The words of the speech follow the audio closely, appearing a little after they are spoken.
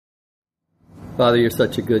Father, you're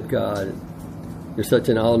such a good God. You're such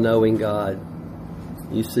an all-knowing God.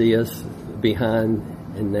 You see us behind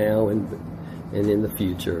and now and in the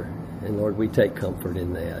future. And Lord, we take comfort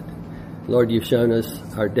in that. Lord, you've shown us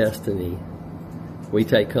our destiny. We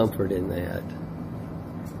take comfort in that.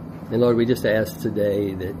 And Lord, we just ask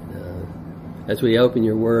today that as we open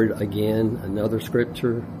your word again, another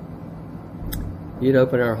scripture, you'd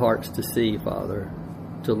open our hearts to see, Father,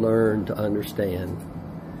 to learn, to understand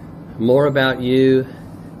more about you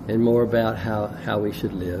and more about how we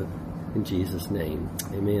should live. In Jesus' name,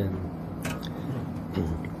 amen.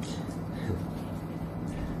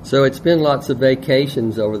 So it's been lots of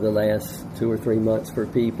vacations over the last 2 or 3 months for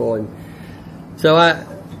people. And so I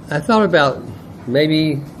thought about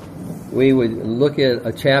maybe we would look at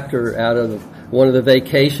a chapter out of one of the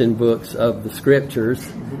vacation books of the scriptures.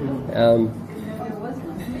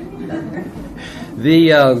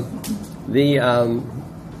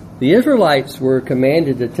 The Israelites were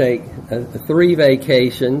commanded to take 3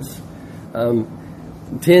 vacations.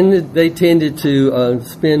 They tended to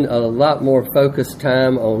spend a lot more focused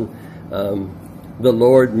time on the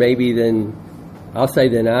Lord maybe than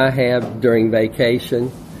I have during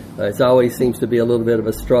vacation. It always seems to be a little bit of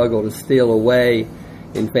a struggle to steal away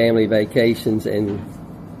in family vacations and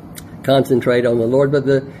concentrate on the Lord. But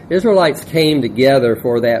the Israelites came together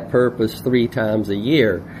for that purpose 3 times a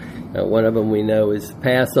year. One of them we know is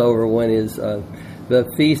Passover, one is the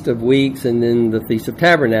Feast of Weeks, and then the Feast of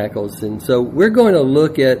Tabernacles. And so we're going to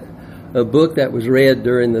look at a book that was read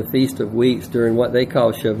during the Feast of Weeks, during what they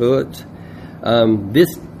call Shavuot.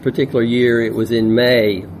 This particular year it was in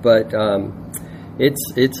May, but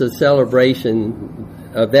it's a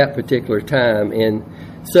celebration of that particular time. And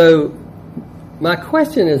so my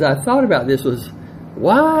question as I thought about this was,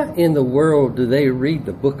 why in the world do they read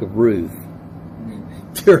the book of Ruth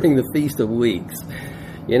during the Feast of Weeks?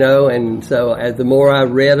 You know, and so as the more I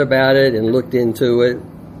read about it and looked into it,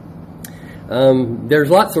 there's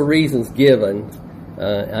lots of reasons given.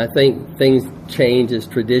 I think things change as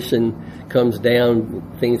tradition comes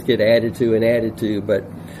down, things get added to, but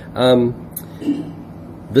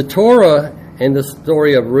the Torah and the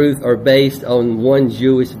story of Ruth are based on one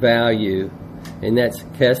Jewish value, and that's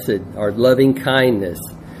chesed, or loving kindness.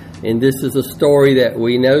 And this is a story that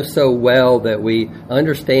we know so well that we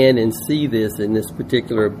understand and see this in this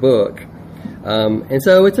particular book. And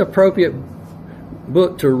so it's an appropriate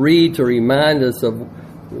book to read to remind us of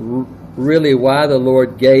really why the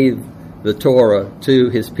Lord gave the Torah to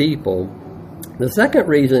his people. The second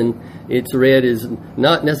reason it's read is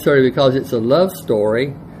not necessarily because it's a love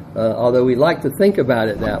story, although we like to think about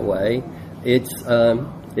it that way. It's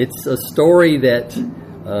a story that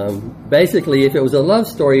basically, if it was a love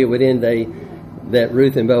story, it would end that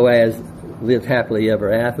Ruth and Boaz lived happily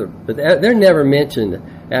ever after. But they're never mentioned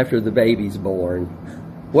after the baby's born.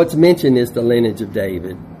 What's mentioned is the lineage of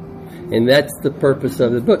David. And that's the purpose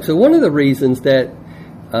of the book. So one of the reasons that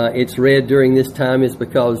it's read during this time is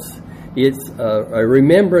because it's a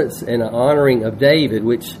remembrance and an honoring of David,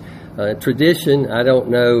 which tradition, I don't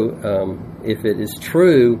know if it is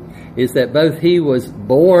true, is that both he was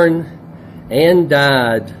born and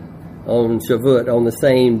died on Shavuot on the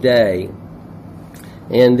same day.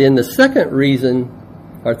 And then the second reason,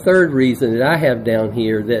 or third reason that I have down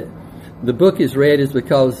here that the book is read is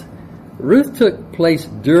because Ruth took place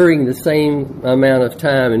during the same amount of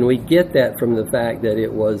time, and we get that from the fact that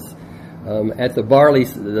it was at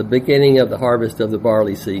the beginning of the harvest of the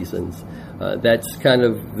barley seasons. That's kind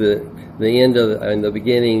of the end of and the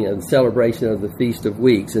beginning of the celebration of the Feast of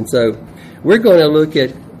Weeks. And so we're going to look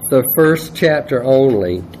at the first chapter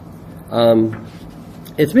only.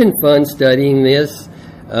 It's been fun studying this.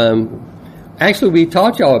 Actually, we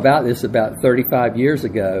taught y'all about this about 35 years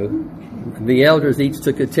ago. The elders each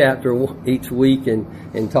took a chapter each week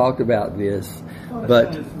and talked about this.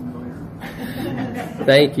 But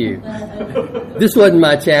thank you. This wasn't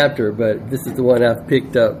my chapter, but this is the one I've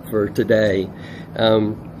picked up for today.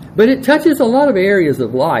 But it touches a lot of areas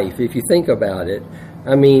of life if you think about it.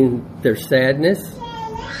 I mean, there's sadness,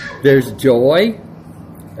 there's joy,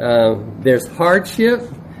 there's hardship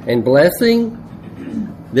and blessing,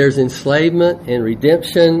 there's enslavement and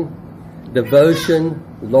redemption, devotion,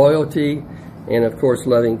 loyalty, and of course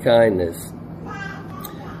loving kindness.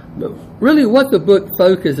 But really what the book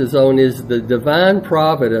focuses on is the divine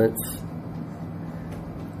providence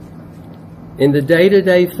in the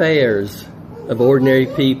day-to-day affairs of ordinary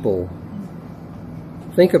people.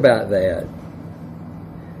 Think about that.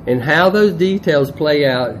 And how those details play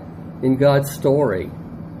out in God's story.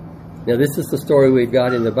 Now, this is the story we've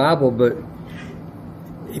got in the Bible, but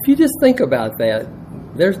if you just think about that,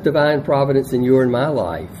 there's divine providence in your and my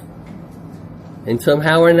life. And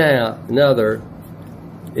somehow or another,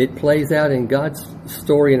 it plays out in God's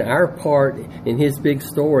story and our part in His big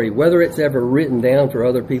story. Whether it's ever written down for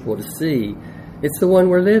other people to see, it's the one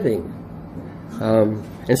we're living.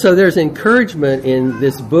 And so there's encouragement in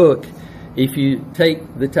this book if you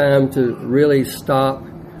take the time to really stop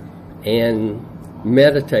and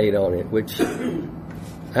meditate on it, which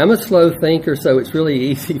I'm a slow thinker, so it's really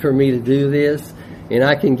easy for me to do this, and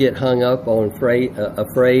I can get hung up on a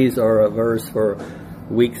phrase or a verse for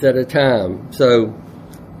weeks at a time.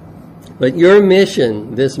 But your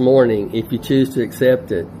mission this morning, if you choose to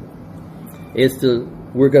accept it, is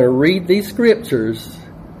we're going to read these scriptures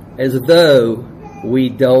as though we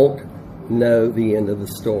don't know the end of the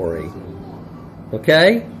story.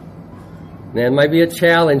 Okay? Now, it might be a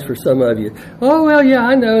challenge for some of you. Oh, well, yeah,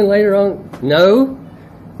 I know, and later on. No,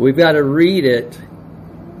 we've got to read it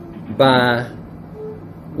by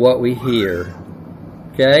what we hear.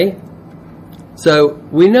 Okay? So,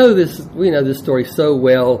 we know this story so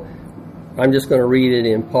well. I'm just going to read it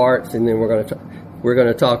in parts, and then we're going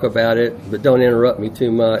to talk about it, but don't interrupt me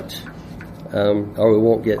too much, or we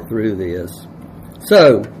won't get through this.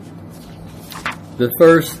 So,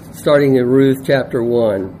 starting in Ruth chapter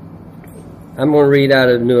 1, I'm going to read out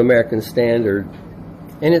of New American Standard,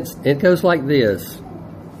 and it goes like this.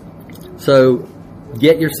 So,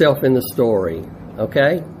 get yourself in the story,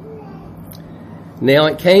 okay? Now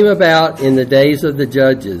it came about in the days of the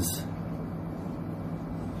judges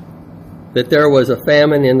that there was a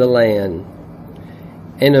famine in the land,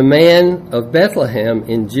 and a man of Bethlehem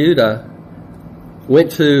in Judah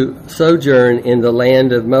went to sojourn in the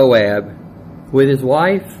land of Moab with his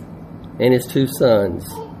wife and his 2 sons.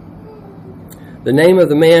 The name of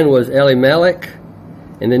the man was Elimelech,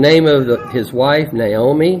 and the name of his wife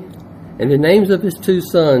Naomi, and the names of his 2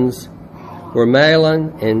 sons were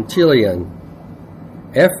Mahlon and Chilion,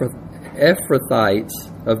 Ephrathites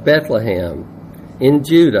of Bethlehem in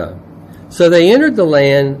Judah. So they entered the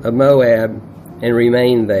land of Moab and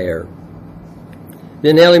remained there.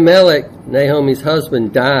 Then Elimelech, Naomi's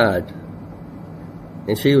husband, died,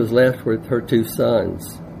 and she was left with her 2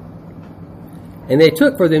 sons. And they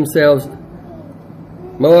took for themselves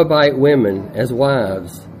Moabite women as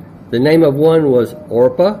wives. The name of one was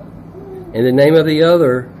Orpah, and the name of the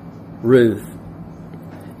other Ruth.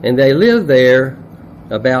 And they lived there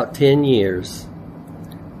about 10 years.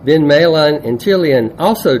 Then Mahlon and Chilion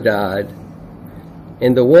also died,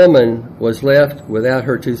 and the woman was left without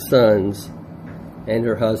her 2 sons and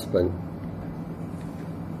her husband.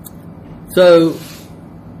 So,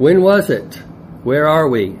 when was it? Where are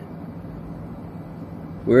we?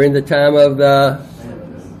 We're in the time of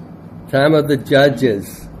the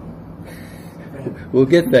judges. We'll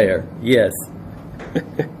get there. Yes.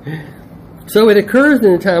 So it occurs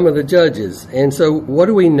in the time of the judges. And so what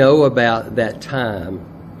do we know about that time?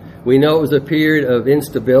 We know it was a period of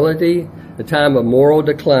instability, a time of moral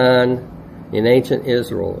decline in ancient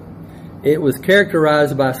Israel. It was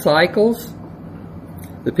characterized by cycles.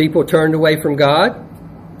 The people turned away from God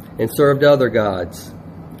and served other gods.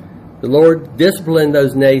 The Lord disciplined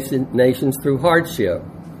those nations through hardship.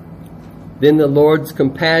 Then the Lord's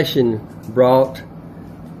compassion brought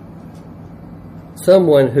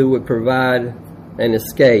someone who would provide an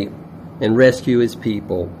escape and rescue his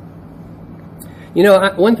people. You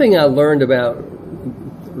know, one thing I learned about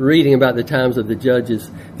reading about the times of the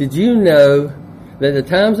judges, did you know that the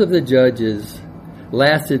times of the judges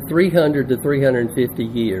lasted 300 to 350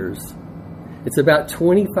 years? It's about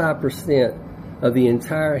 25% of the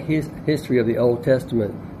entire history of the Old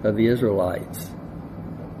Testament of the Israelites.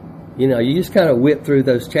 You know, you just kind of whip through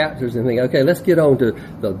those chapters and think, okay, let's get on to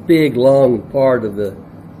the big, long part of the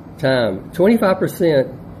time.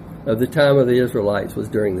 25% of the time of the Israelites was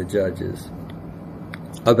during the judges.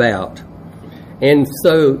 About. And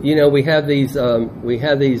so, you know, we have these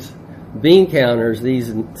bean counters,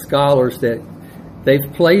 these scholars that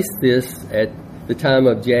they've placed this at the time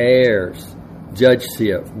of Jair's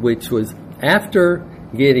judgeship, which was after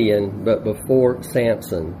Gideon but before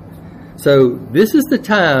Samson. So this is the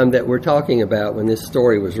time that we're talking about when this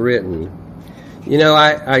story was written. You know,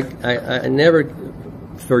 I never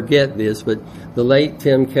forget this, but the late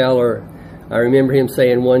Tim Keller, I remember him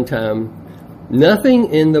saying one time,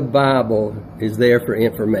 nothing in the Bible is there for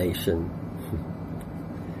information.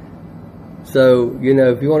 So, you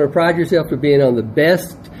know, if you want to pride yourself for being on the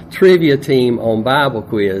best trivia team on Bible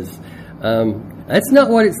quiz, that's not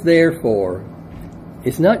what it's there for.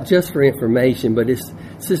 It's not just for information, but it's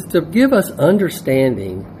just to give us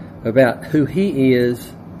understanding about who He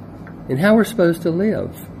is and how we're supposed to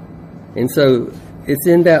live. And so it's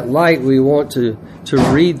in that light we want to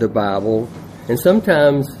read the Bible. And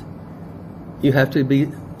sometimes you have to be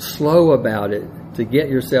slow about it to get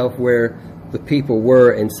yourself where the people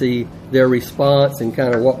were and see their response and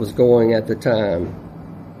kind of what was going at the time.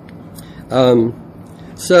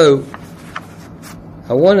 So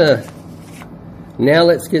I want to, now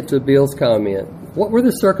let's get to Bill's comment. What were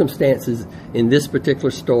the circumstances in this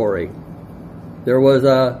particular story? There was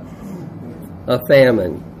a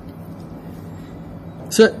famine.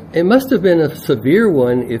 So it must have been a severe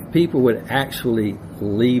one if people would actually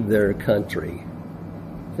leave their country.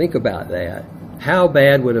 Think about that. How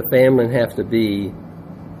bad would a famine have to be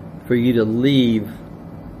for you to leave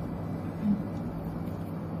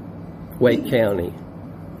Wake County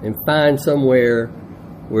and find somewhere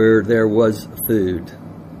where there was food?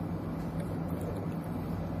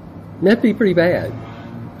 That'd be pretty bad.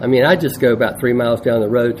 I mean, I just go about 3 miles down the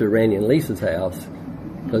road to Randy and Lisa's house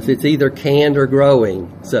because it's either canned or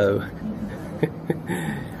growing. So,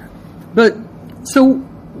 so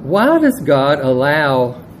why does God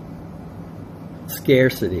allow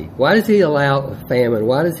scarcity? Why does He allow a famine?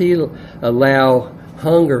 Why does He allow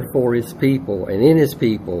hunger for His people and in His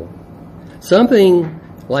people? Something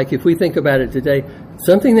like, if we think about it today,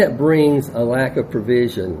 something that brings a lack of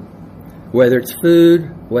provision, whether it's food,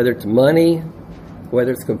 whether it's money,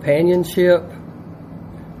 whether it's companionship,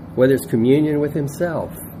 whether it's communion with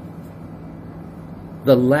Himself.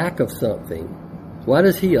 The lack of something. Why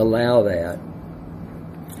does He allow that?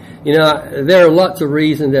 You know, there are lots of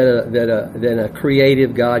reasons that a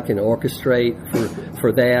creative God can orchestrate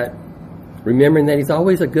for that. Remembering that He's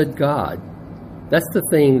always a good God. That's the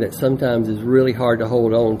thing that sometimes is really hard to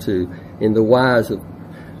hold on to in the whys of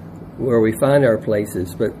where we find our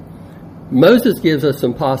places. But Moses gives us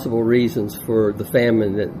some possible reasons for the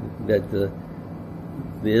famine that the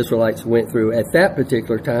Israelites went through at that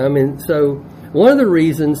particular time. And so one of the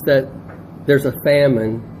reasons that there's a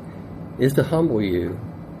famine is to humble you.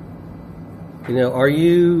 You know,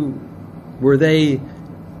 were they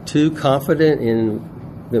too confident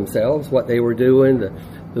in themselves, what they were doing,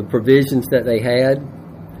 the provisions that they had?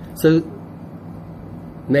 So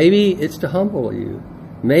maybe it's to humble you.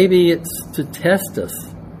 Maybe it's to test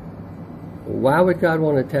us. Why would God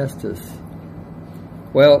want to test us?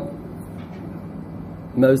 Well,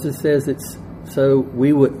 Moses says it's so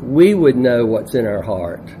we would know what's in our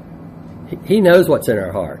heart. He knows what's in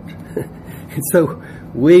our heart. And so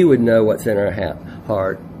we would know what's in our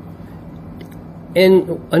heart.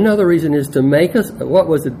 And another reason is to make us, what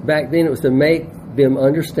was it back then? It was to make them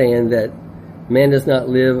understand that man does not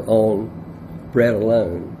live on bread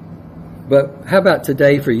alone. But how about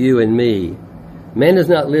today for you and me? Man does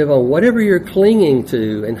not live on whatever you're clinging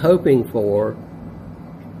to and hoping for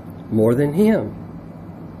more than Him.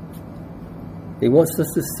 He wants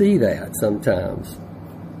us to see that sometimes.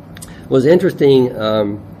 It was interesting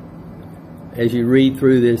as you read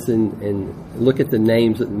through this and look at the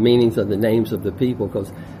meanings of the names of the people,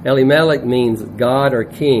 because Elimelech means God or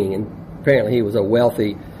king, and apparently he was a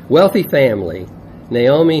wealthy family.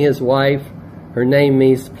 Naomi, his wife, her name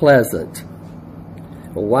means pleasant.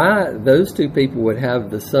 Why those two people would have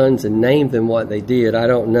the sons and name them what they did, I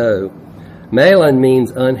don't know. Mahlon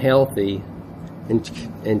means unhealthy,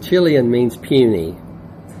 and Chilion means puny.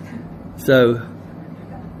 So,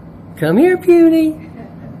 come here, puny.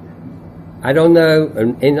 I don't know,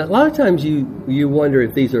 and a lot of times you wonder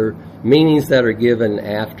if these are meanings that are given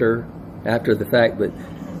after the fact, but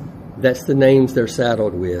that's the names they're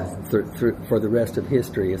saddled with for the rest of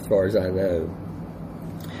history, as far as I know.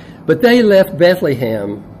 But they left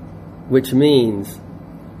Bethlehem, which means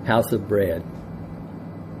house of bread.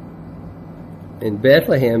 And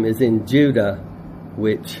Bethlehem is in Judah,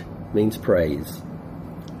 which means praise.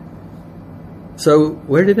 So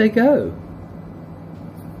where did they go?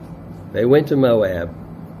 They went to Moab.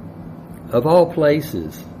 Of all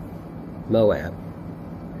places, Moab.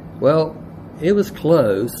 Well, it was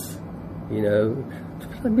close, you know.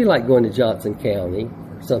 It'd be like going to Johnson County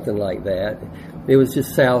or something like that. It was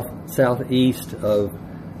just southeast of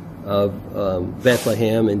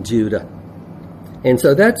Bethlehem and Judah. And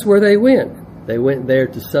so that's where they went. They went there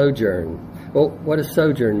to sojourn. Well, what does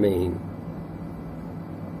sojourn mean?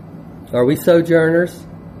 Are we sojourners?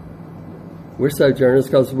 We're sojourners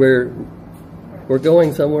because we're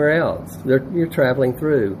going somewhere else. You're traveling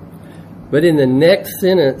through. But in the next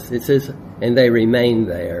sentence, it says, and they remained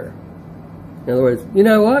there. In other words, you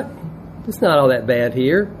know what? It's not all that bad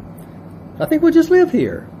here. I think we'll just live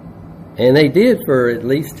here. And they did for at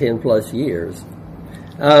least 10 plus years.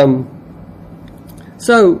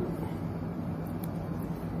 So,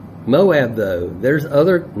 Moab, though, there's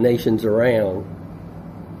other nations around.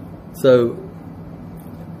 So,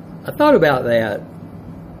 I thought about that.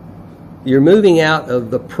 you're moving out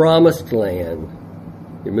of the promised land.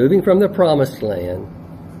 You're moving from the promised land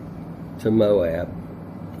to Moab.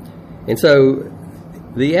 And so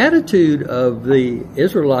the attitude of the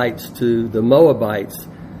Israelites to the Moabites,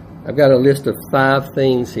 I've got a list of 5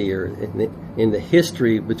 things here in the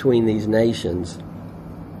history between these nations.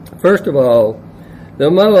 First of all,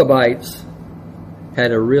 the Moabites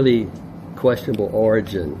had a really questionable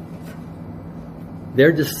origin.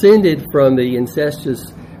 They're descended from the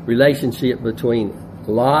incestuous relationship between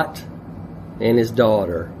Lot and his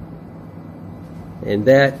daughter. And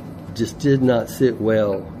that just did not sit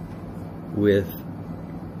well with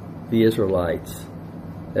the Israelites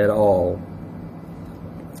at all.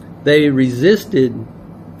 They resisted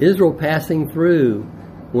Israel passing through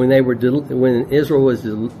when Israel was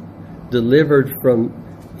delivered from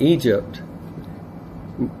Egypt.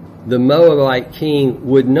 The Moabite king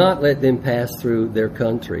would not let them pass through their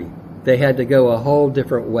country. They had to go a whole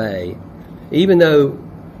different way. Even though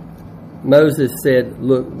Moses said,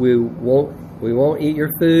 look, we won't eat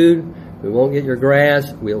your food, we won't get your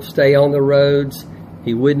grass, we'll stay on the roads,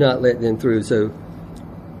 he would not let them through. So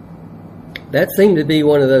that seemed to be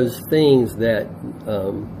one of those things that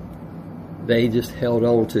they just held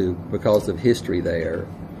on to because of history there.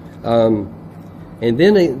 And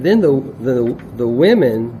then the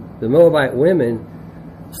women, the Moabite women,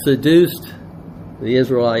 seduced the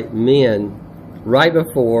Israelite men right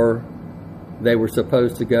before they were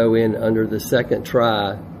supposed to go in under the second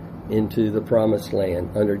try into the promised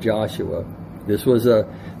land under Joshua. This was the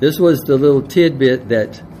little tidbit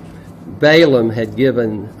that Balaam had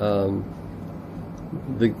given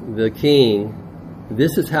the king.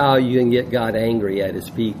 This is how you can get God angry at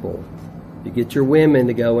his people. You get your women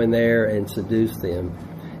to go in there and seduce them.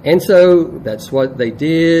 And so that's what they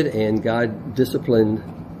did, and God disciplined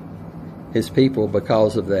his people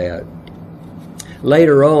because of that.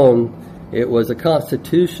 Later on, it was a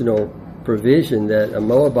constitutional provision that a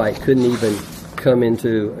Moabite couldn't even come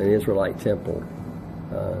into an Israelite temple.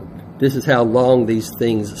 This is how long these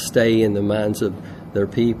things stay in the minds of their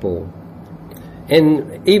people.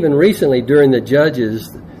 And even recently, during the Judges,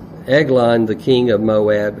 Eglon, the king of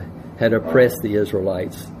Moab, had oppressed the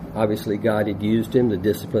Israelites. Obviously, God had used him to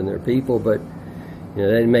discipline their people, but that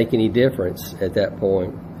didn't make any difference at that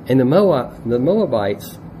point. And the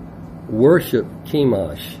Moabites worshiped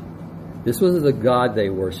Chemosh. This was the god they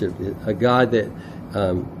worshipped, a god that,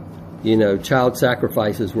 child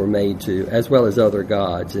sacrifices were made to, as well as other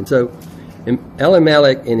gods. And so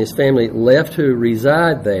Elimelech and his family left to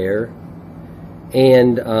reside there,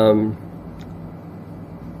 and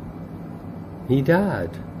he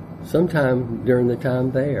died sometime during the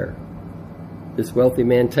time there. This wealthy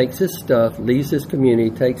man takes his stuff, leaves his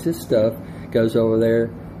community, takes his stuff, goes over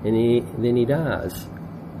there, and then he dies.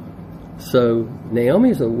 So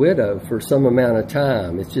Naomi's a widow for some amount of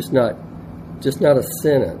time. It's just not a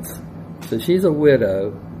sentence. So she's a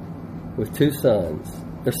widow with 2 sons.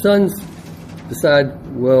 Their sons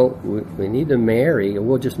decide, well, we need to marry, and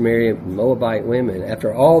we'll just marry Moabite women.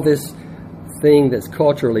 After all this thing that's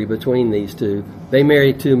culturally between these two, they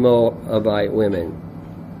marry 2 Moabite women.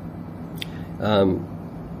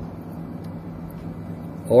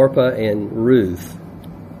 Orpah and Ruth.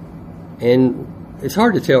 And it's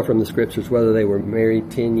hard to tell from the scriptures whether they were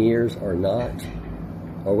married 10 years or not,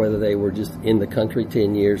 or whether they were just in the country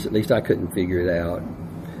 10 years. At least I couldn't figure it out.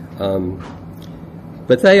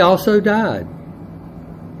 But they also died.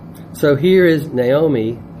 So here is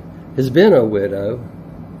Naomi, has been a widow.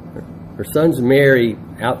 Her sons marry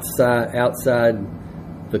outside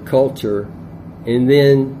the culture, and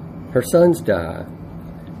then her sons die.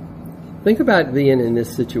 Think about being in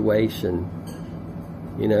this situation.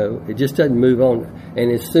 It just doesn't move on.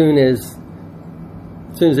 And as soon as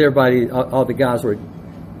everybody, all the guys were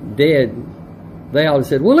dead, they all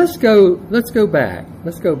said, well, let's go back.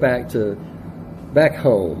 Let's go back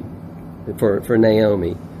home for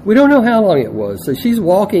Naomi. We don't know how long it was. So she's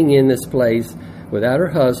walking in this place without her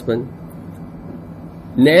husband.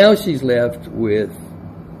 Now she's left with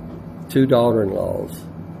 2 daughter-in-laws,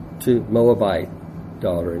 2 Moabite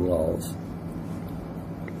daughter-in-laws.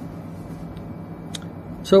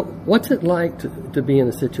 So what's it like to be in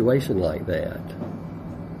a situation like that?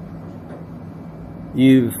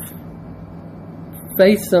 You've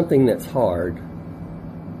faced something that's hard,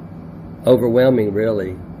 overwhelming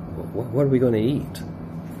really. What are we going to eat?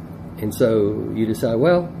 And so you decide,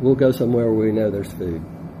 well, we'll go somewhere where we know there's food.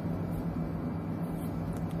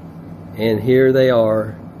 And here they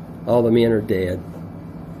are, all the men are dead,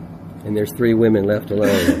 and there's 3 women left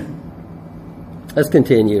alone. Let's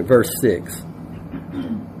continue, verse 6.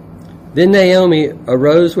 Then Naomi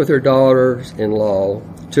arose with her daughters-in-law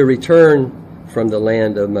to return from the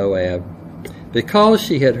land of Moab, because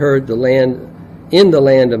she had heard in the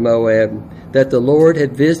land of Moab that the Lord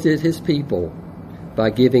had visited his people by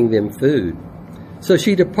giving them food. So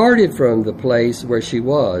she departed from the place where she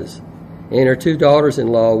was, and her 2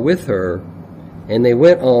 daughters-in-law with her, and they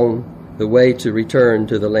went on the way to return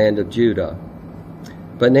to the land of Judah.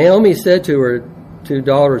 But Naomi said to her 2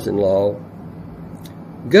 daughters-in-law,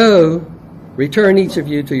 "Go, return each of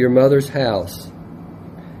you to your mother's house.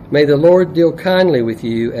 May the Lord deal kindly with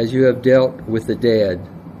you as you have dealt with the dead,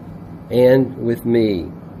 and with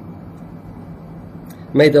me.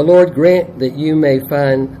 May the Lord grant that you may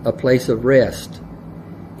find a place of rest,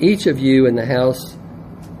 each of you in the house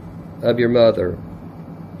of your mother."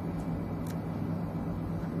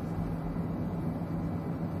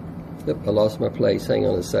 Oop, I lost my place. Hang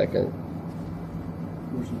on a second.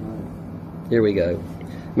 Here we go.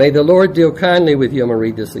 May the Lord deal kindly with you. I'm going to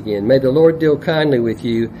read this again. May the Lord deal kindly with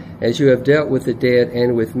you as you have dealt with the dead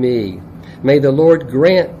and with me. May the Lord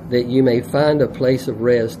grant that you may find a place of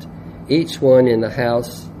rest, each one in the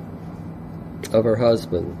house of her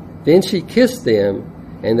husband. Then she kissed them,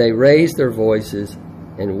 and they raised their voices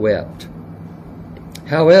and wept.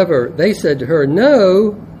 However, they said to her,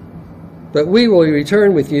 "No, but we will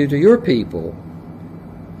return with you to your people."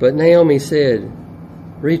 But Naomi said,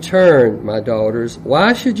 "Return, my daughters.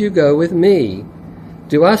 Why should you go with me?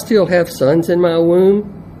 Do I still have sons in my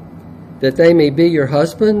womb, that they may be your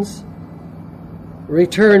husbands?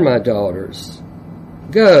 Return, my daughters.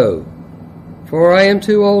 Go, for I am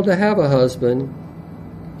too old to have a husband.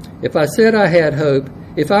 If I said I had hope,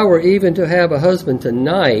 if I were even to have a husband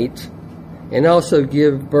tonight, and also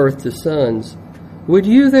give birth to sons, would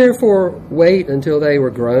you therefore wait until they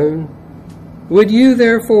were grown? Would you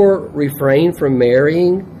therefore refrain from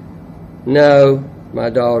marrying? No, my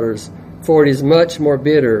daughters, for it is much more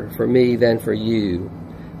bitter for me than for you,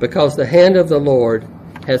 because the hand of the Lord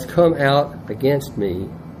has come out against me."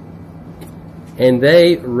 And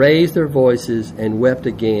they raised their voices and wept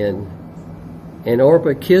again. And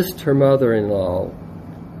Orpah kissed her mother-in-law,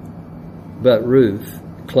 but Ruth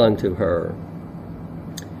clung to her.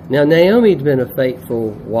 Now Naomi had been a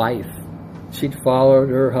faithful wife. She'd followed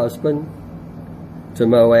her husband to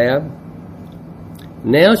Moab.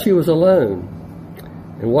 Now she was alone.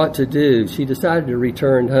 And what to do? She decided to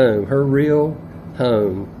return home, her real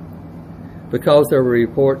home, because there were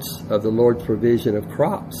reports of the Lord's provision of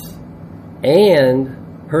crops. And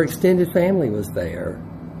her extended family was there.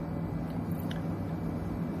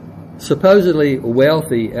 Supposedly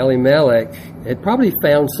wealthy Elimelech had probably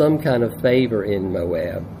found some kind of favor in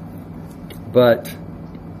Moab, but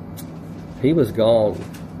he was gone,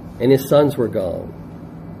 and his sons were gone.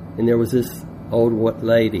 And there was this old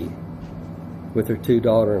lady with her 2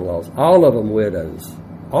 daughter-in-laws, all of them widows,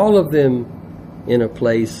 all of them in a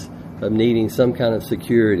place of needing some kind of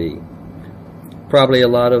security. Probably a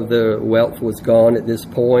lot of the wealth was gone at this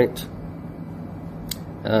point.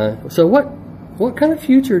 So what kind of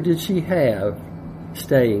future did she have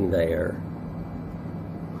staying there?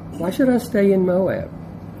 Why should I stay in Moab?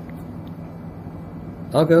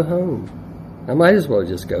 I'll go home. I might as well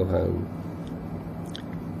just go home.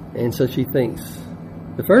 And so she thinks,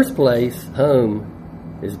 the first place, home,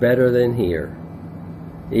 is better than here,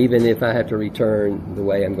 even if I have to return the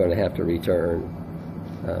way I'm going to have to return.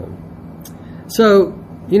 So,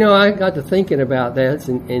 I got to thinking about that,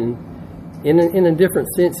 and in a different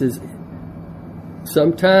senses.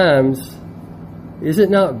 Sometimes, is it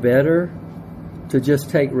not better to just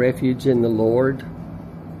take refuge in the Lord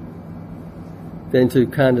than to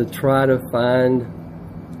kind of try to find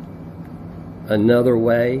another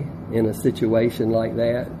way in a situation like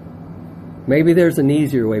that? Maybe there's an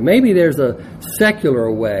easier way. Maybe there's a secular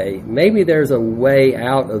way. Maybe there's a way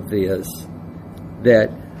out of this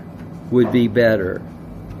that would be better.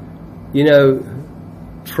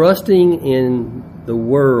 Trusting in the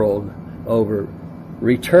world over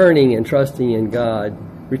returning and trusting in God.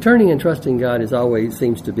 Returning and trusting God always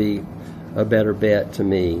seems to be a better bet to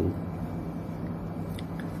me.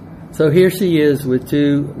 So here she is with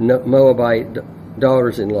 2 Moabite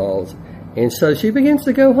daughters-in-laws, and so she begins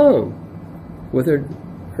to go home with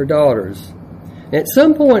her daughters. And at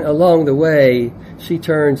some point along the way, she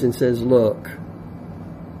turns and says, "Look,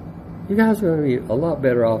 you guys are going to be a lot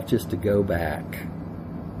better off just to go back.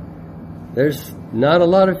 There's not a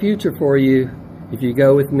lot of future for you if you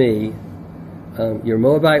go with me. You're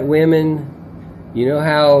Moabite women. You know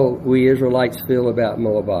how we Israelites feel about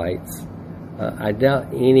Moabites. I doubt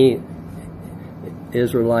any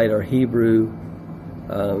Israelite or Hebrew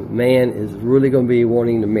man is really going to be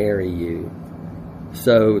wanting to marry you.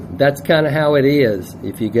 So that's kind of how it is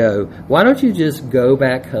if you go. Why don't you just go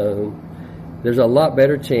back home? There's a lot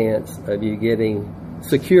better chance of you getting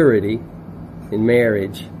security in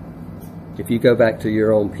marriage if you go back to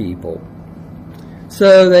your own people.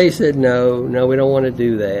 So they said, no, we don't want to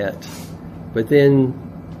do that. But then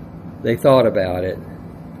they thought about it.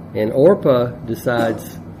 And Orpah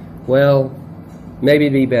decides, well, maybe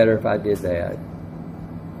it'd be better if I did that.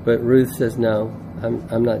 But Ruth says, no,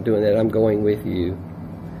 I'm not doing that. I'm going with you.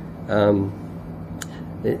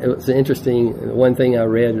 It was interesting. One thing I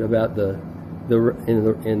read about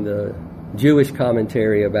in the Jewish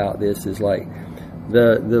commentary about this is like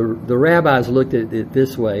the rabbis looked at it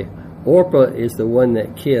this way: Orpah is the one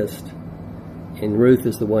that kissed, and Ruth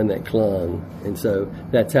is the one that clung, and so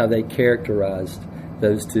that's how they characterized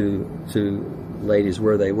those two ladies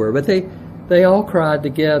where they were. But they all cried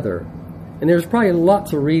together, and there's probably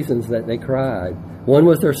lots of reasons that they cried. One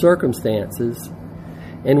was their circumstances,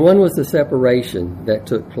 and one was the separation that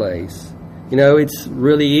took place. You know, it's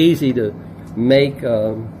really easy to make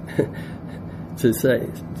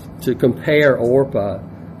to compare Orpah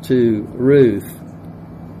to Ruth,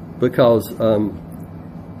 because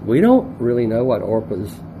we don't really know what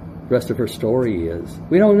Orpah's rest of her story is.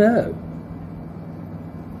 We don't know.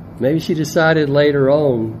 Maybe she decided later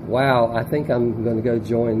on, wow, I think I'm going to go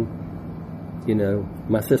join,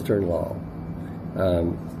 my sister-in-law.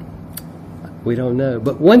 We don't know.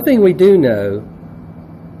 But one thing we do know,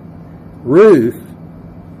 Ruth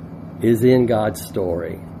is in God's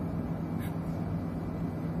story.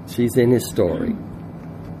 She's in his story.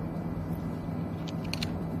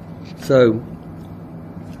 So,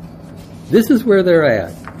 this is where they're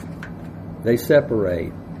at. They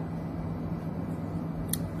separate.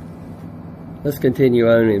 Let's continue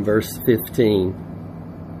on in verse 16.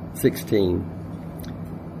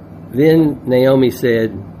 Then Naomi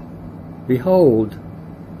said, "Behold,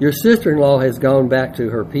 your sister-in-law has gone back to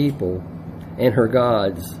her people and her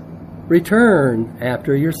gods. Return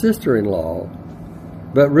after your sister-in-law."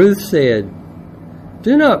 But Ruth said,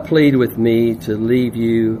 "Do not plead with me to leave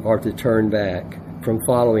you or to turn back from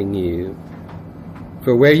following you.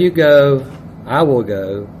 For where you go, I will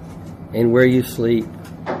go, and where you sleep,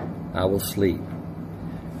 I will sleep.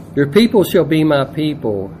 Your people shall be my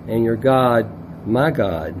people, and your God, my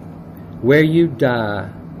God. Where you die,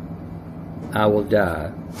 I will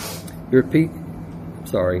die.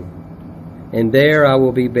 And there I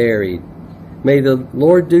will be buried. May the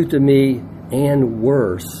Lord do to me and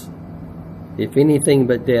worse, if anything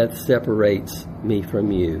but death separates me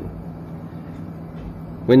from you."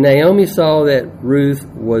 When Naomi saw that Ruth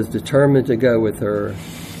was determined to go with her,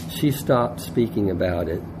 she stopped speaking about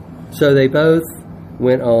it. So they both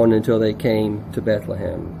went on until they came to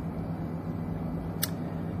Bethlehem.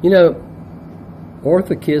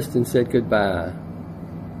 Orpah kissed and said goodbye.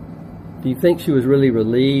 Do you think she was really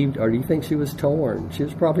relieved, or do you think she was torn? She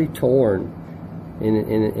was probably torn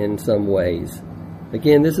in some ways.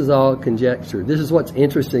 Again, this is all conjecture. This is what's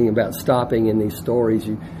interesting about stopping in these stories.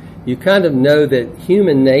 You kind of know that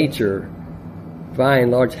human nature, by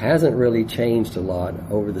and large, hasn't really changed a lot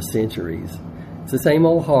over the centuries. It's the same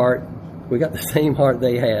old heart. We got the same heart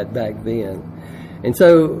they had back then. And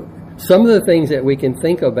so some of the things that we can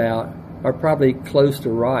think about are probably close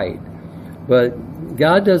to right. But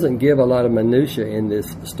God doesn't give a lot of minutia in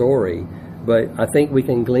this story. But I think we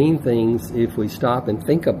can glean things if we stop and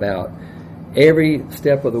think about every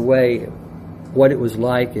step of the way, what it was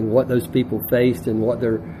like and what those people faced and what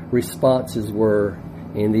their responses were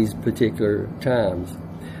in these particular times.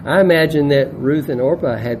 I imagine that Ruth and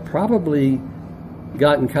Orpah had probably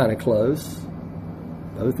gotten kind of close.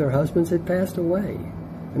 Both their husbands had passed away.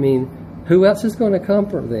 I mean, who else is going to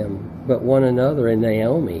comfort them but one another and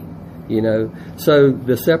Naomi? So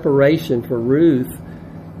the separation for Ruth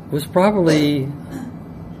was probably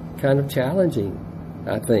kind of challenging,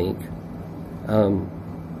 I think.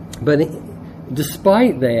 But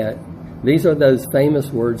despite that, these are those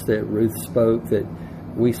famous words that Ruth spoke that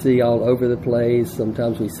we see all over the place.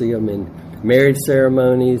 Sometimes we see them in marriage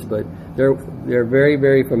ceremonies, but they're very,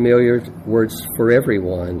 very familiar words for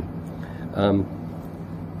everyone.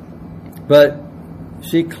 But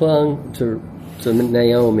she clung to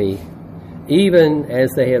Naomi, even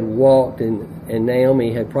as they had walked, and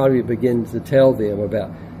Naomi had probably begun to tell them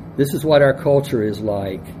about, this is what our culture is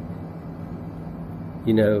like,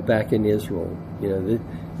 back in Israel.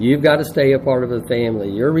 You've got to stay a part of the family.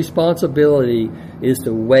 Your responsibility is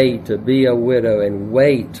to wait, to be a widow, and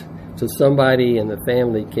wait till somebody in the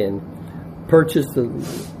family can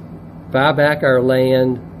buy back our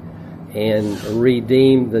land and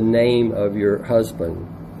redeem the name of your husband.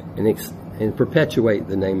 and perpetuate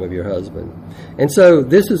the name of your husband. And so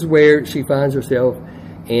this is where she finds herself,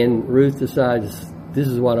 and Ruth decides, this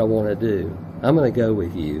is what I want to do. I'm going to go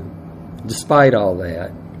with you, despite all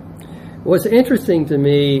that. What's interesting to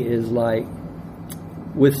me is, like,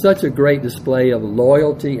 with such a great display of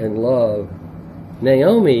loyalty and love,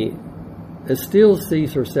 Naomi still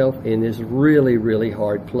sees herself in this really, really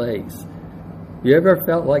hard place. You ever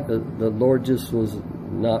felt like the Lord just was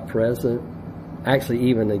not present, actually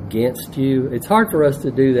even against you? It's hard for us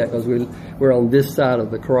to do that because we're on this side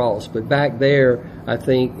of the cross. But back there, I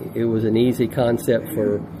think it was an easy concept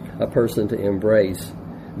for a person to embrace.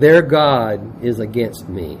 Their God is against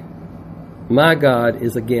me. My God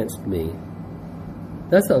is against me.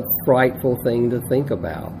 That's a frightful thing to think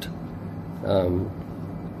about.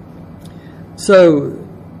 So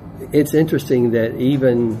it's interesting that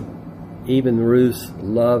even Ruth's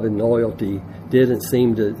love and loyalty didn't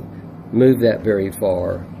seem to move that very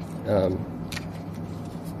far.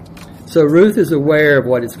 So Ruth is aware of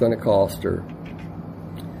what it's going to cost her.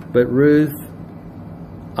 But Ruth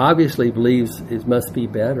obviously believes it must be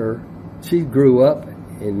better. She grew up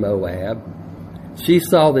in Moab. She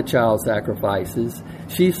saw the child sacrifices.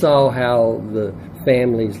 She saw how the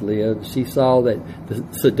families lived. She saw that the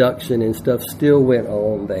seduction and stuff still went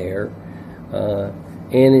on there.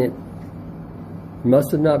 And it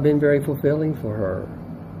must have not been very fulfilling for her.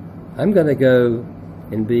 I'm going to go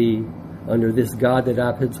and be under this God that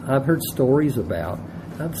I've heard stories about.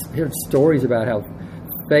 I've heard stories about how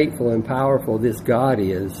faithful and powerful this God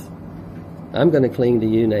is. I'm going to cling to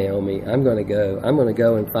you, Naomi. I'm going to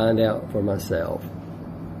go and find out for myself.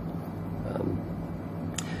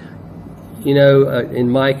 In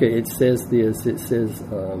Micah it says this. It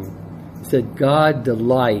said, God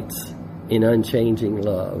delights in unchanging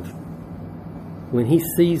love. When he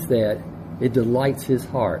sees that, it delights his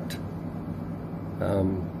heart.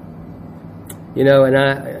 And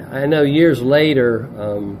I know years later,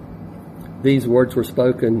 these words were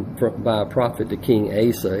spoken by a prophet to King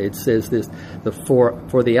Asa. It says this,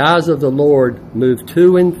 for the eyes of the Lord move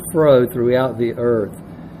to and fro throughout the earth,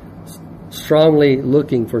 strongly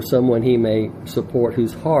looking for someone he may support,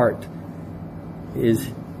 whose heart is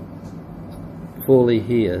fully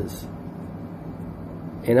his.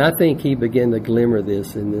 And I think he began to glimmer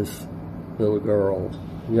this in this little girl,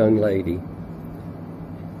 young lady.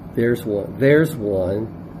 There's one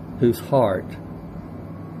whose heart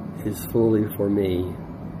is fully for me.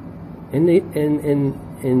 And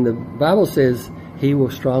the Bible says he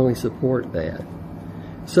will strongly support that.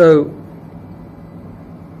 So,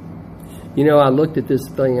 I looked at this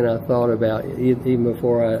thing and I thought about, even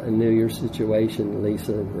before I knew your situation,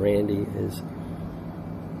 Lisa and Randy, is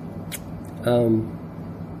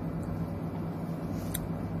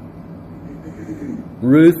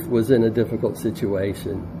Ruth was in a difficult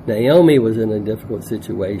situation. Naomi was in a difficult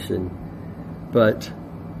situation. But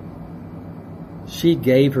she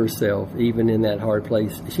gave herself, even in that hard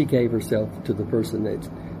place, she gave herself to the person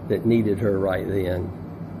that needed her right then.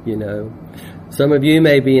 Some of you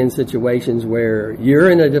may be in situations where you're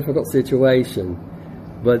in a difficult situation,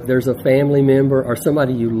 but there's a family member or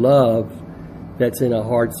somebody you love that's in a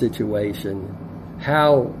hard situation.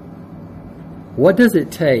 What does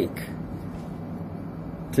it take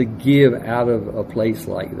to give out of a place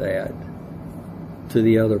like that to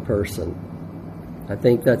the other person? I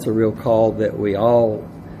think that's a real call that we all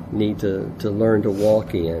need to learn to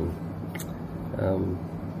walk in.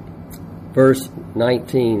 Verse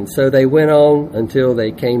 19, so they went on until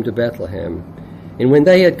they came to Bethlehem. And when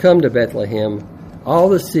they had come to Bethlehem, all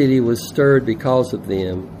the city was stirred because of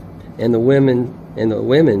them. And the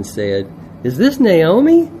women said, is this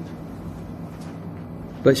Naomi?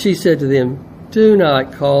 But she said to them, do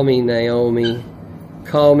not call me Naomi,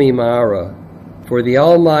 call me Mara, for the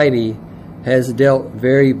Almighty has dealt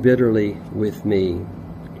very bitterly with me.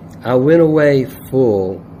 I went away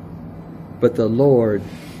full, but the Lord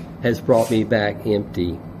has brought me back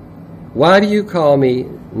empty. Why do you call me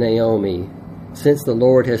Naomi, since the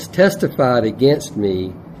Lord has testified against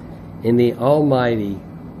me, and the Almighty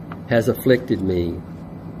has afflicted me?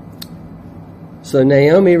 So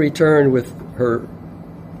Naomi returned with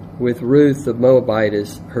Ruth the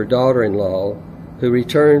Moabitess, her daughter-in-law, who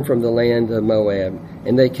returned from the land of Moab,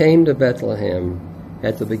 and they came to Bethlehem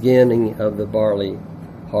at the beginning of the barley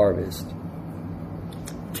harvest.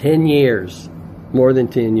 10 years, more than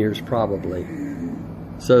 10 years probably.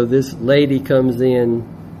 So this lady comes in,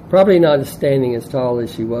 probably not standing as tall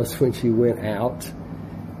as she was when she went out.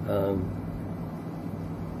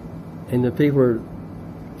 And the people are,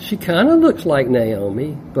 she kind of looks like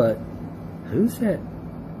Naomi, but who's that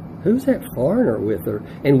foreigner with her?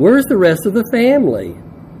 And where's the rest of the family?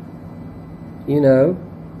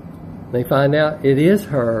 they find out it is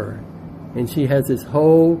her. And she has this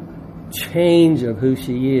whole change of who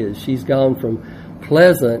she is. She's gone from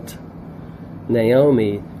pleasant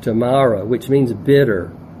Naomi to Mara, which means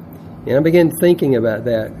bitter. And I began thinking about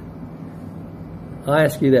that. I'll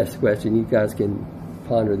ask you that question. You guys can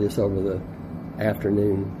ponder this over the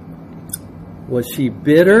afternoon. Was she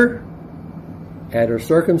bitter at her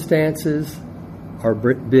circumstances or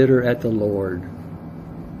bitter at the Lord?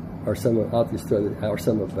 Or some of, I'll just throw it, or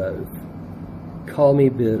some of both. Call me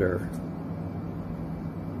bitter.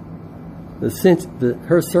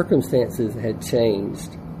 Her circumstances had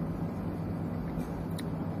changed.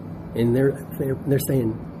 And they're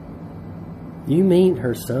saying, you mean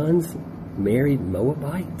her sons married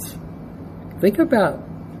Moabites? Think about,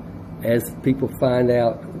 as people find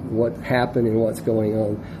out what happened and what's going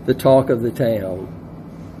on, the talk of the town.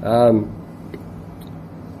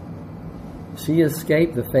 She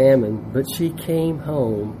escaped the famine, but she came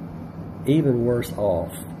home even worse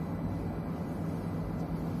off.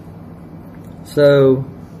 So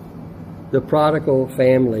the prodigal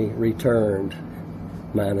family returned,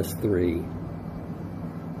 -3.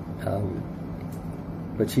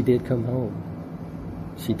 But she did come home.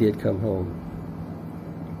 She did come home.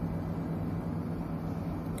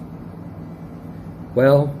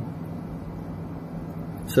 Well,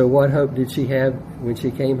 so what hope did she have when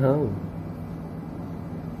she came home?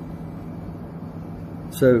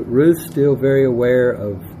 So Ruth's still very aware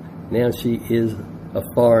of, now she is a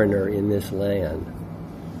foreigner in this land.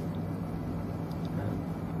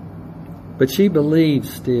 But she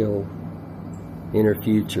believes still in her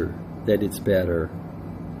future, that it's better.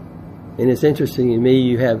 And it's interesting to me,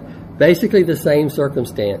 you have basically the same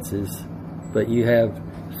circumstances, but you have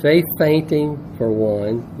faith fainting for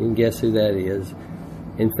one, and guess who that is,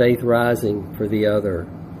 and faith rising for the other.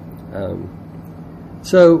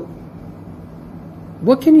 So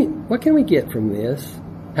what can we get from this?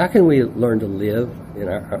 How can we learn to live in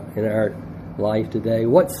our life today?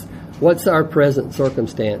 What's our present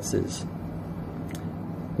circumstances?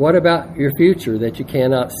 What about your future that you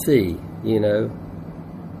cannot see?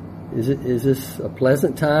 Is this a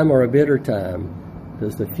pleasant time or a bitter time?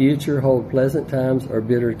 Does the future hold pleasant times or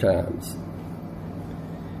bitter times?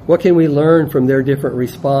 What can we learn from their different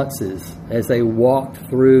responses as they walked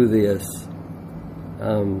through this?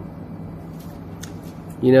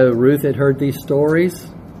 Ruth had heard these stories.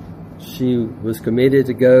 She was committed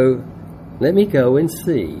to go, let me go and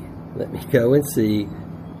see. Let me go and see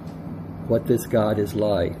what this God is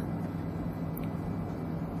like.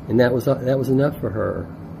 And that was enough for her.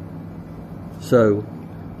 So,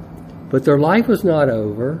 but their life was not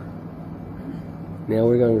over.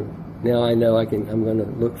 Now I know I'm going to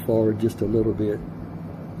look forward just a little bit.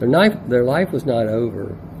 Their life was not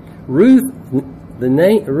over.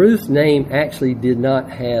 Ruth's name actually did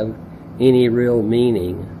not have any real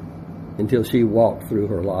meaning until she walked through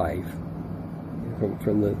her life.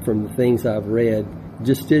 From the things I've read,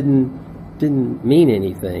 just didn't mean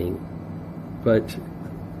anything. But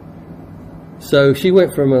so she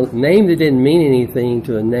went from a name that didn't mean anything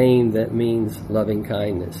to a name that means loving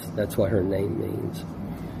kindness. That's what her name means.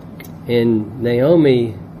 And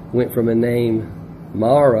Naomi went from a name,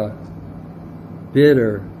 Mara,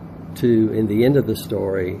 bitter, to, in the end of the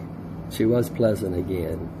story, she was pleasant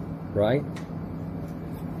again, right?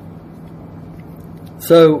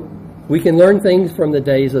 So we can learn things from the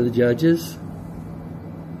days of the judges.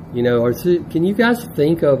 Can you guys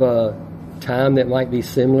think of a time that might be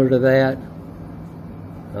similar to that?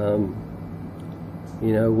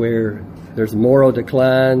 Where there's moral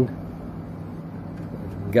decline,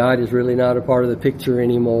 God is really not a part of the picture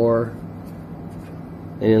anymore,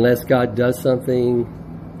 and unless God does something,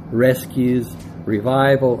 rescues,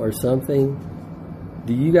 revival or something.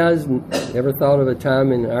 Do you guys ever thought of a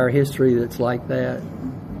time in our history that's like that?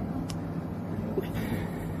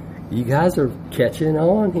 You guys are catching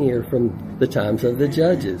on here from the times of the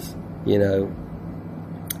judges,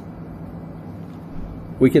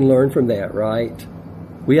 We can learn from that, right?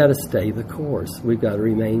 We got to stay the course. We've got to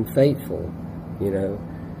remain faithful,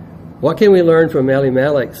 What can we learn from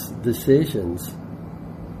Elimelech's decisions?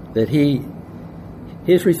 That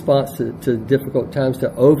his response to difficult times,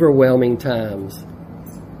 to overwhelming times.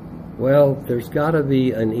 Well, there's got to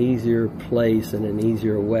be an easier place and an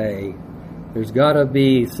easier way. There's got to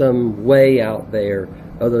be some way out there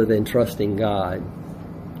other than trusting God.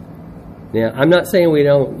 Now, I'm not saying we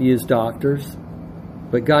don't use doctors,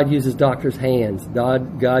 but God uses doctors' hands.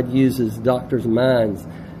 God uses doctors' minds.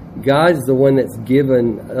 God's the one that's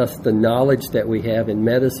given us the knowledge that we have in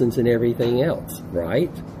medicines and everything else,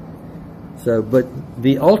 right? So, but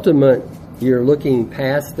the ultimate, you're looking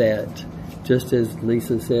past that just as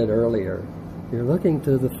Lisa said earlier, you're looking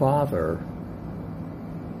to the Father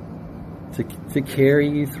to carry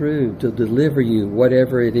you through, to deliver you,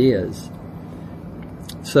 whatever it is.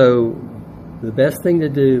 So the best thing to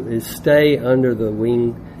do is stay under the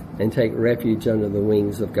wing and take refuge under the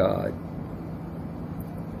wings of God.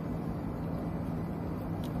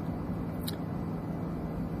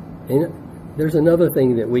 And there's another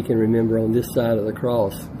thing that we can remember on this side of the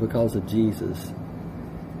cross because of Jesus.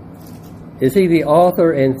 Is he the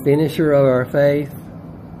author and finisher of our faith?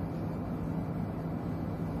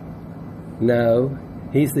 No.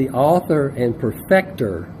 He's the author and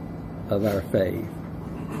perfecter of our faith.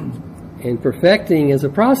 And perfecting is a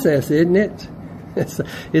process, isn't it?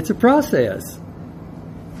 It's a process.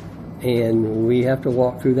 And we have to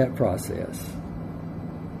walk through that process.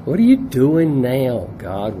 What are you doing now,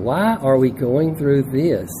 God? Why are we going through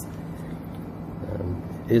this?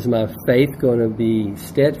 Is my faith going to be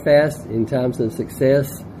steadfast in times of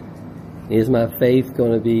success? Is my faith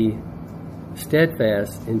going to be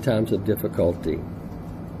steadfast in times of difficulty?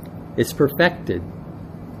 It's perfected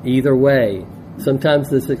either way. Sometimes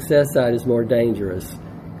the success side is more dangerous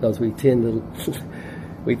because we tend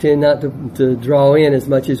not to draw in as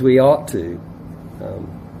much as we ought to.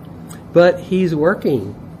 But he's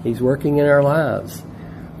working. He's working in our lives.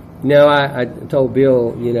 I told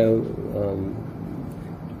Bill,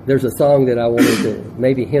 there's a song that I wanted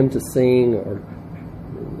maybe him to sing, or,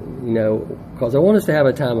 because I want us to have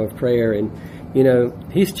a time of prayer. And,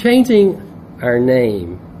 he's changing our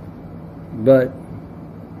name, but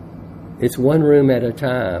it's one room at a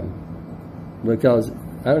time. Because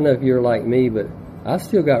I don't know if you're like me, but I've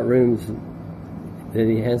still got rooms that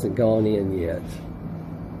he hasn't gone in yet.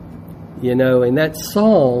 And that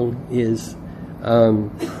song is,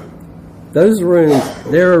 those rooms,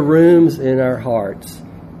 there are rooms in our hearts,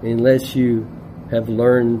 unless you have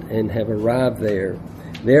learned and have arrived there.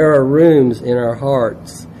 There are rooms in our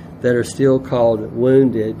hearts that are still called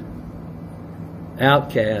wounded,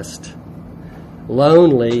 outcast,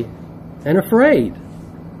 lonely, and afraid.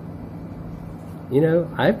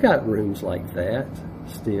 I've got rooms like that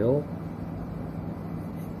still.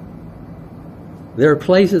 There are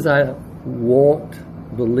places I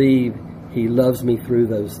won't believe he loves me through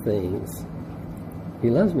those things. He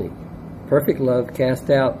loves me. Perfect love casts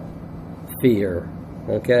out fear.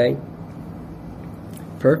 Okay?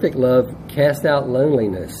 Perfect love casts out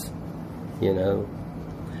loneliness.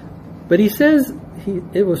 But he says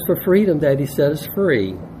it was for freedom that he set us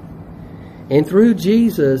free. And through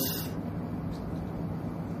Jesus,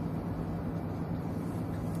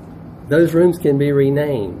 those rooms can be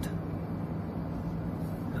renamed.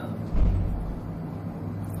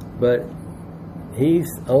 But he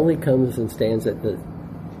only comes and stands at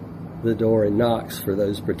the door and knocks for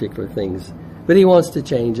those particular things. But he wants to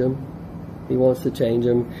change them. He wants to change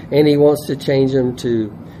them. And he wants to change them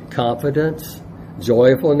to confidence,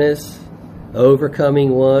 joyfulness,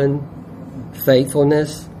 overcoming one,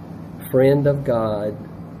 faithfulness, friend of God.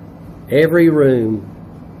 Every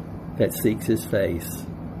room that seeks his face.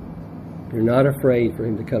 You're not afraid for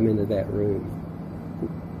him to come into that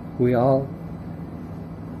room. We all,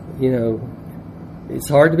 it's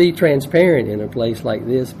hard to be transparent in a place like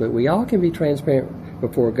this, but we all can be transparent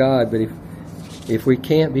before God. But if we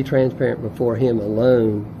can't be transparent before him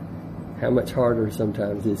alone, how much harder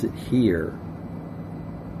sometimes is it here?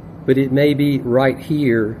 But it may be right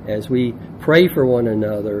here as we pray for one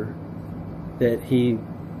another that he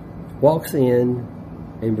walks in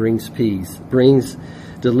and brings peace, brings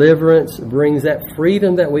deliverance, brings that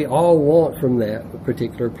freedom that we all want from that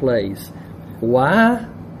particular place. Why?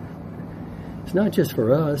 It's not just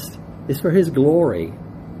for us. It's for his glory.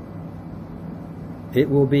 It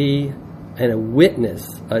will be a witness,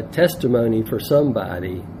 a testimony for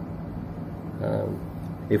somebody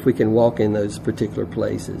if we can walk in those particular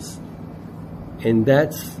places. And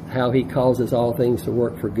that's how he causes all things to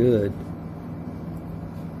work for good.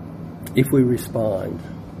 If we respond.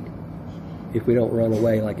 If we don't run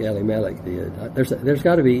away like Elimelech did. There's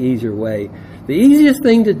got to be an easier way. The easiest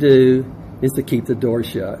thing to do is to keep the door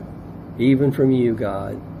shut. Even from you,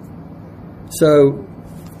 God. So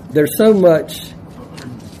there's so much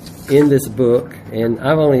in this book, and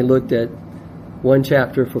I've only looked at one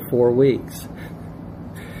chapter for 4 weeks.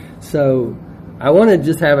 So I want to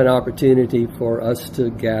just have an opportunity for us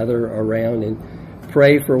to gather around and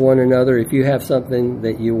pray for one another. If you have something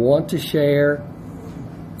that you want to share,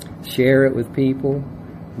 share it with people,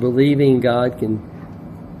 believing God can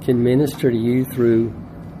minister to you through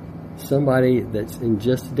somebody that's in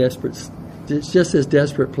just as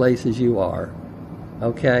desperate place as you are.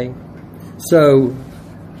 Okay? So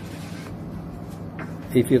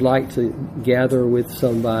if you'd like to gather with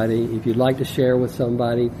somebody, if you'd like to share with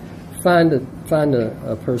somebody, find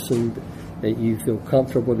a person that you feel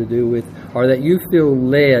comfortable to do with, or that you feel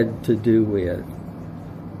led to do with.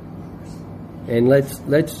 And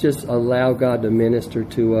let's just allow God to minister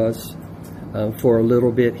to us for a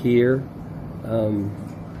little bit here.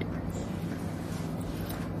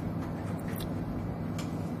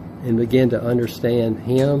 And begin to understand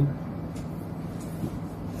Him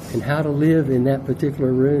and how to live in that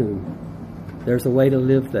particular room. There's a way to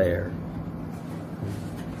live there.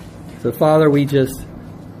 So, Father, we just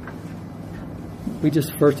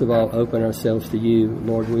first of all open ourselves to You,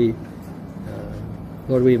 Lord.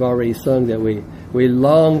 Lord, we've already sung that we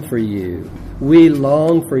long for You. We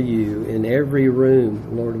long for You in every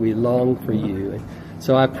room, Lord. We long for You. And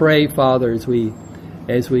so I pray, Father, as we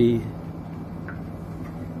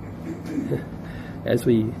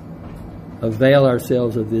avail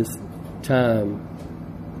ourselves of this time,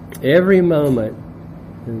 every moment,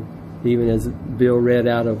 even as Bill read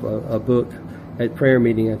out of a book at prayer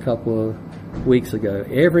meeting a couple of weeks ago,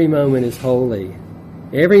 every moment is holy.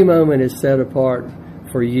 Every moment is set apart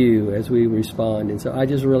for You as we respond. And so I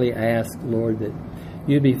just really ask, Lord, that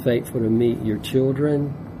You be faithful to meet Your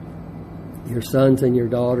children, Your sons and Your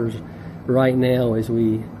daughters right now as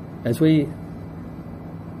we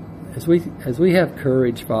have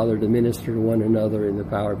courage, Father, to minister to one another in the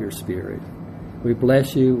power of Your Spirit. We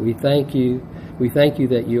bless You. We thank You. We thank You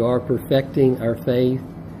that You are perfecting our faith.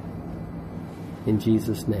 In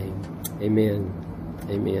Jesus' name, amen.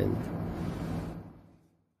 Amen.